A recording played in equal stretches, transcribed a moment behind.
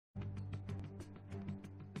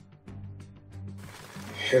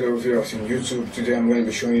Hello viewers on YouTube. Today I'm going to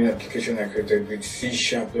be showing you an application I created with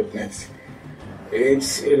C#.net.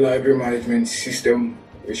 It's a library management system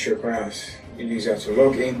which requires the user to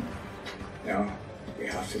log in. Now we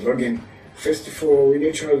have to log in. First of all, we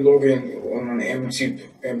need to log in on an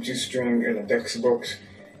empty string in a text box,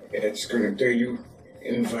 and it's going to tell you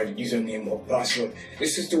invalid username or password.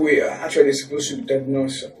 This is the way actually it's supposed to be telling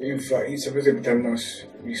us. If it's supposed to be telling us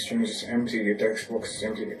the string is empty, the text box is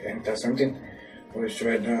empty, enter something. But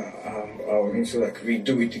right now I'll need to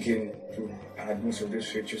redo it again to add most of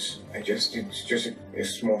these features. I just did just a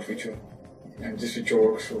small feature, and this feature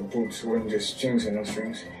works for both when there's strings and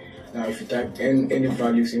non-strings. Now if you type any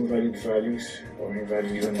values, invalid values or invalid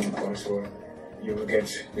username or password, you will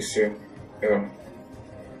get the same error.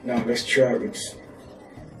 Now let's try with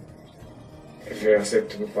a very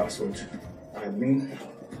acceptable password, admin.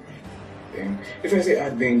 Then if I say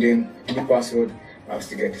admin, then the password has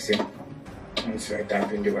to get the same once I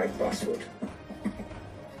type in the right password.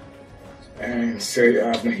 And so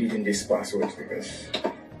I have not hidden this password because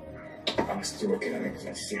I'm still working on it.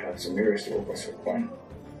 I still have some errors to work on. So one.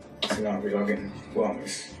 So now we log in. Wow,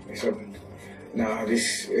 it's opened. Now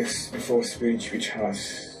this is the first page, which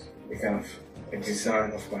has a kind of a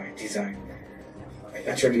design of my design.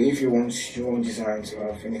 Actually, if you want your own design to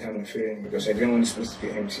have any kind of feeling, because I didn't want it supposed to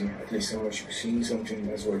be empty, at least someone should be seeing something.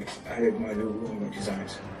 That's what I added my logo on my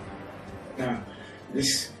designs. Now,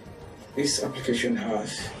 this application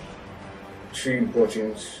has three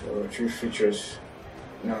buttons or three features.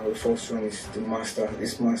 Now, the first one is the master.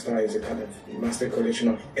 This master is a kind of master collection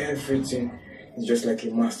of everything. It's just like a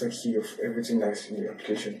master key of everything that's in the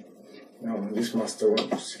application. Now, on this master one,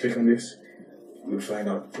 just click on this. You'll find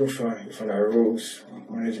out profile, you find out roles,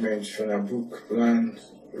 management, you find out book, plan,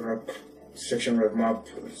 wrap, section, roadmap,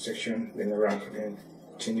 section, then rack, then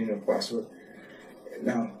changing the password.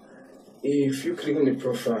 Now, if you click on the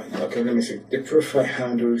profile, okay, let me see. The profile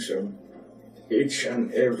handles each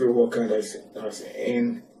and every worker that's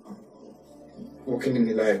working in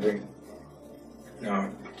the library.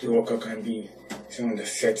 Now, the worker can be someone that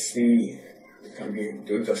sets those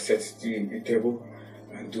that sets the table,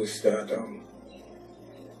 and those that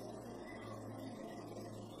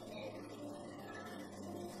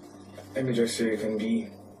let me just say it can be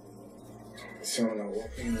someone that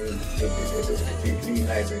working with the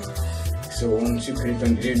library. So once you click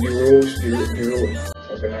on the roles, the role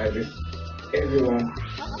organizes everyone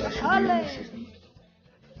that should be in the system.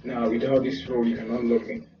 Now without this role you cannot log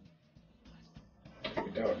in.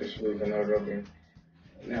 Without this role you cannot log in.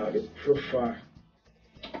 Now the profile,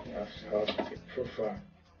 you have to have a profile.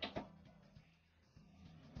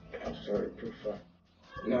 Profile.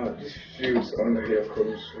 Now this fields under here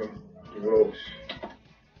comes from the roles.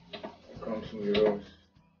 It comes from the roles.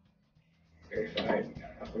 If I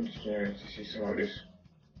happen to generate to see some of this,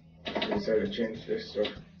 I can decide to change this stuff.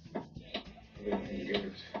 Then you give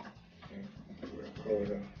it a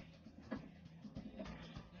recorder.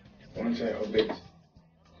 Once I update,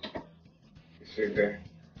 it's right there.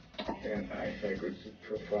 Then if I go to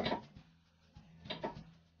profile,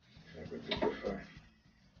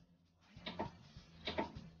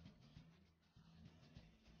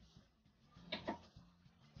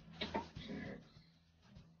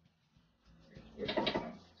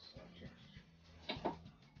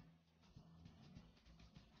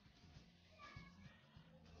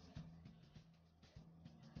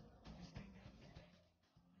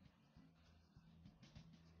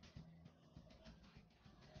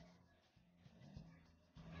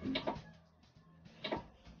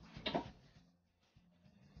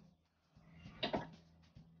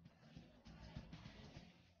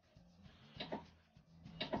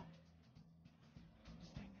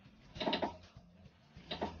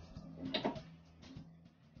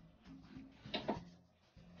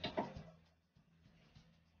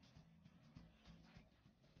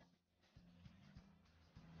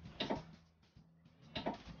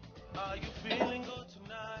 Are you feeling good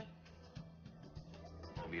tonight?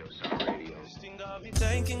 This thing got me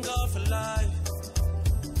thanking God for life.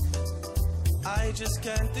 I just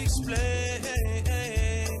can't explain.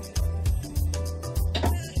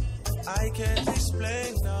 I can't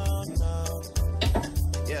explain, no.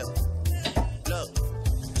 Yeah. Look,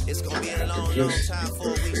 it's gonna be a long time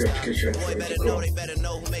before we stop. Boy, better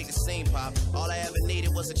know who make the scene pop. All I ever needed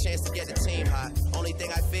was a chance to get the team hot. Only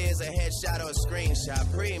thing I fear is a headshot or a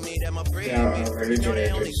screenshot. Breathe me, them a breathe me. You know they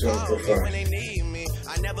only call me when they need me.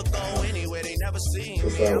 I never go anywhere, they never see me.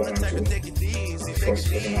 I'm the type to take it easy, take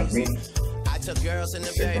it easy. I took girls in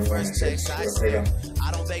the very first text I sent.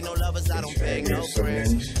 I don't beg no lovers, I don't beg no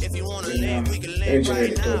friends. If you wanna live, we can live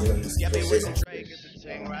right now. Get me with some Drake, it's a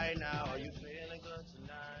thing right now. Are you feeling good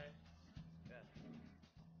tonight?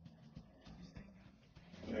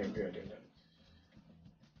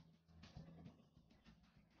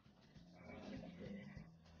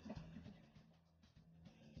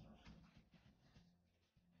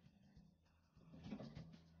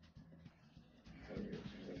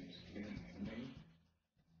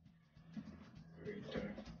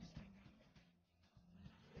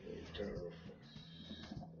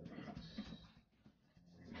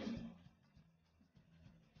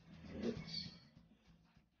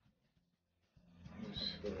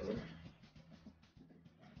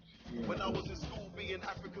 When I was in school, being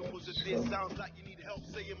African was a diss. Sounds like you need help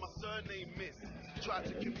saying my surname, miss. Try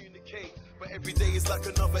to communicate, but every day is like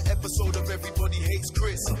another episode of Everybody Hates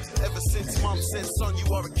Chris. Ever since mum said, son,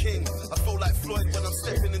 you are a king, I feel like Floyd when I'm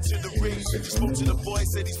stepping into the ring. Spoke to the boy,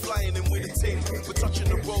 said he's flying in with a ting. We're touching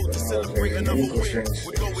the road to celebrate another win.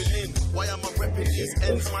 We're going in. Why am I repping these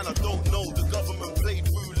ends, man? I don't know. The government played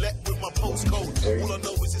roulette with my postcode. All I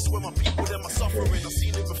know is it's where my people, them are suffering. I've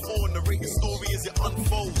seen it before, narrate the story as it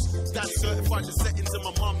unfolds. Dad certified the settings and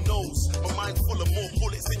my mum knows. My mind full of more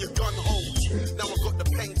bullets than your gun holds. Now I've got the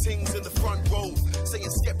paintings in the front row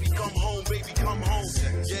saying, Skeppy, come home, baby, come home.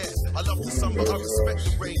 Yeah, I love the sun, but I respect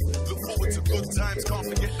the rain. Look forward to good times, can't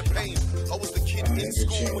forget the pain. I was the kid in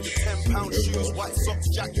school with the 10-pound shoes, white socks,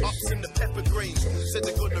 jack ups, and the pepper grain. Said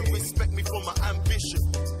they're gonna respect me for my ambition.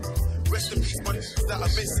 Rest in peace, my that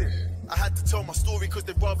are missing. I had to tell my story because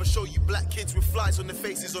they'd rather show you black kids with flies on their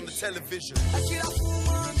faces on the television.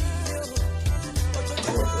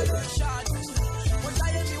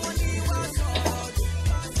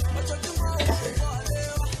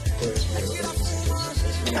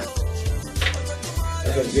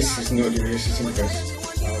 I thought this is not the racism because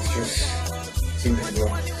I was just thinking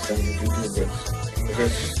about something to do, but I'm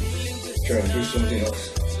just trying to do something else.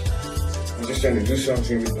 I'm just trying to do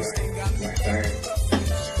something with my time. I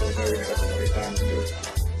was not really having the time to do it.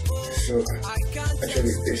 So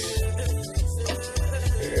actually this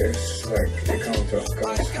is like the count of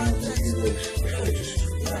heroes before you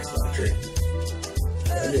just start trade.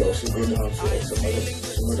 And they also go down to some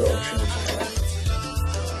other options.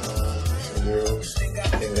 Some heroes.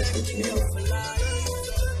 Then let's get to member.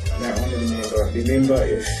 Now only the member. The member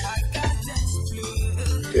is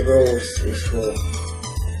the roles is for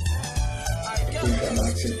if an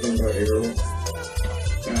active member of the role.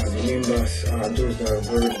 The members are those that are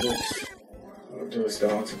borrowed books. Those that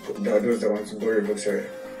want to borrow books.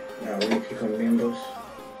 Now when you click on members,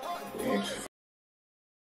 you need to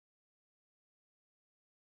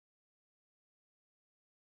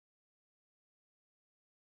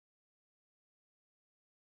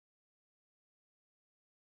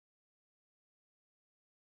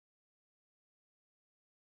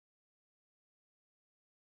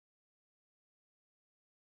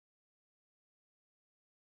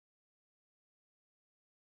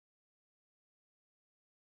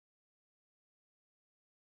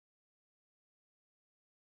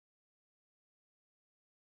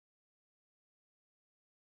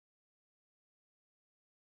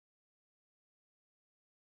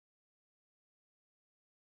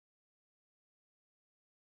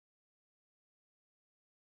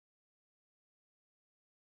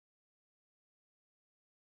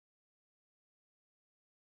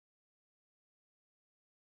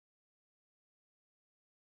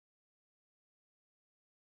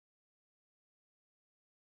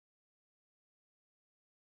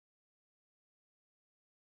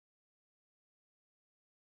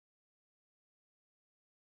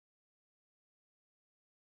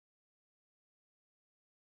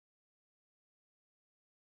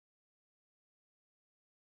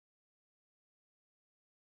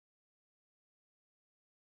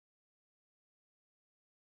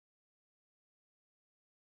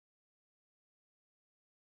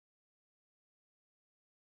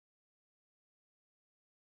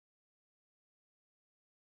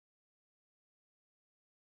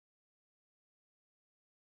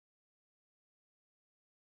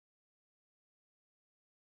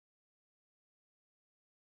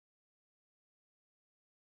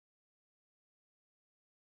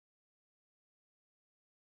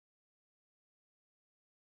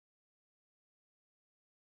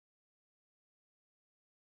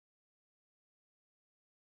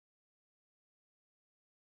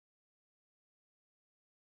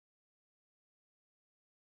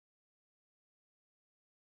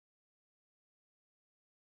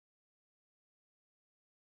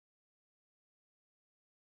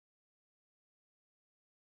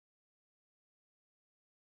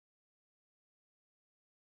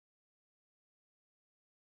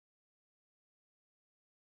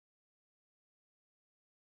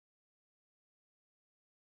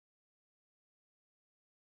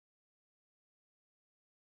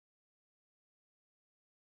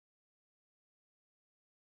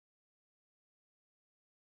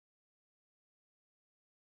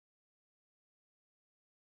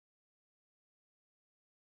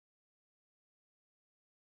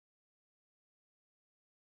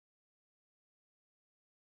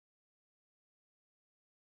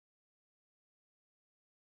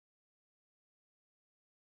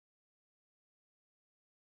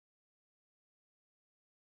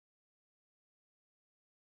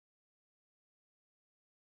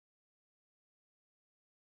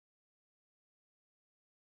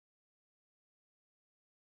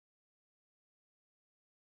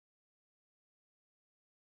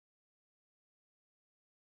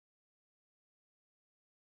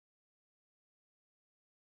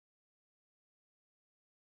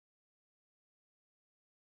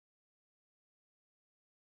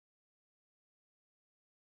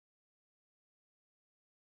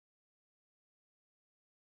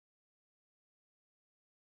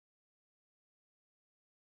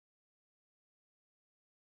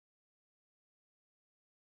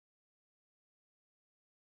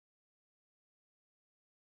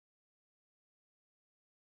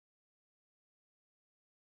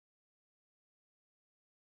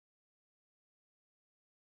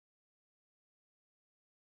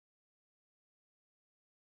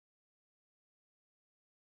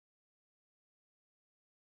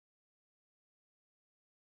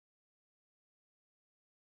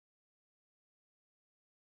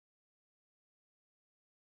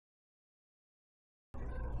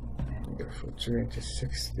for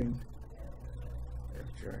 2016.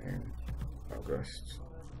 Join August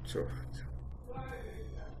 12th.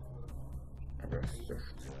 August 12th.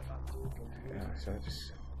 Yeah, so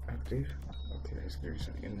it's active. Okay, let's give it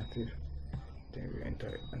an inactive. Then we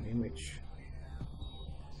enter an image.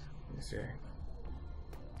 Let's say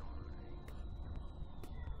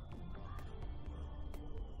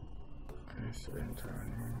let's enter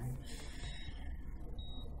an image.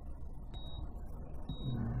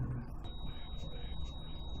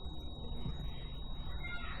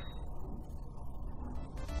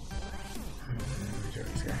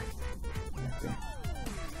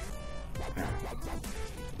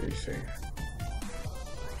 Pretty safe.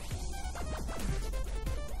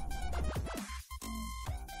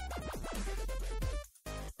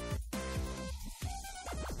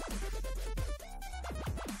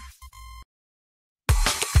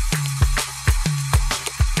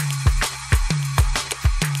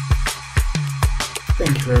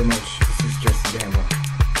 Thank you very much. This is just a demo.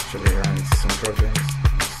 Actually, I ran some problems.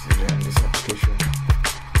 This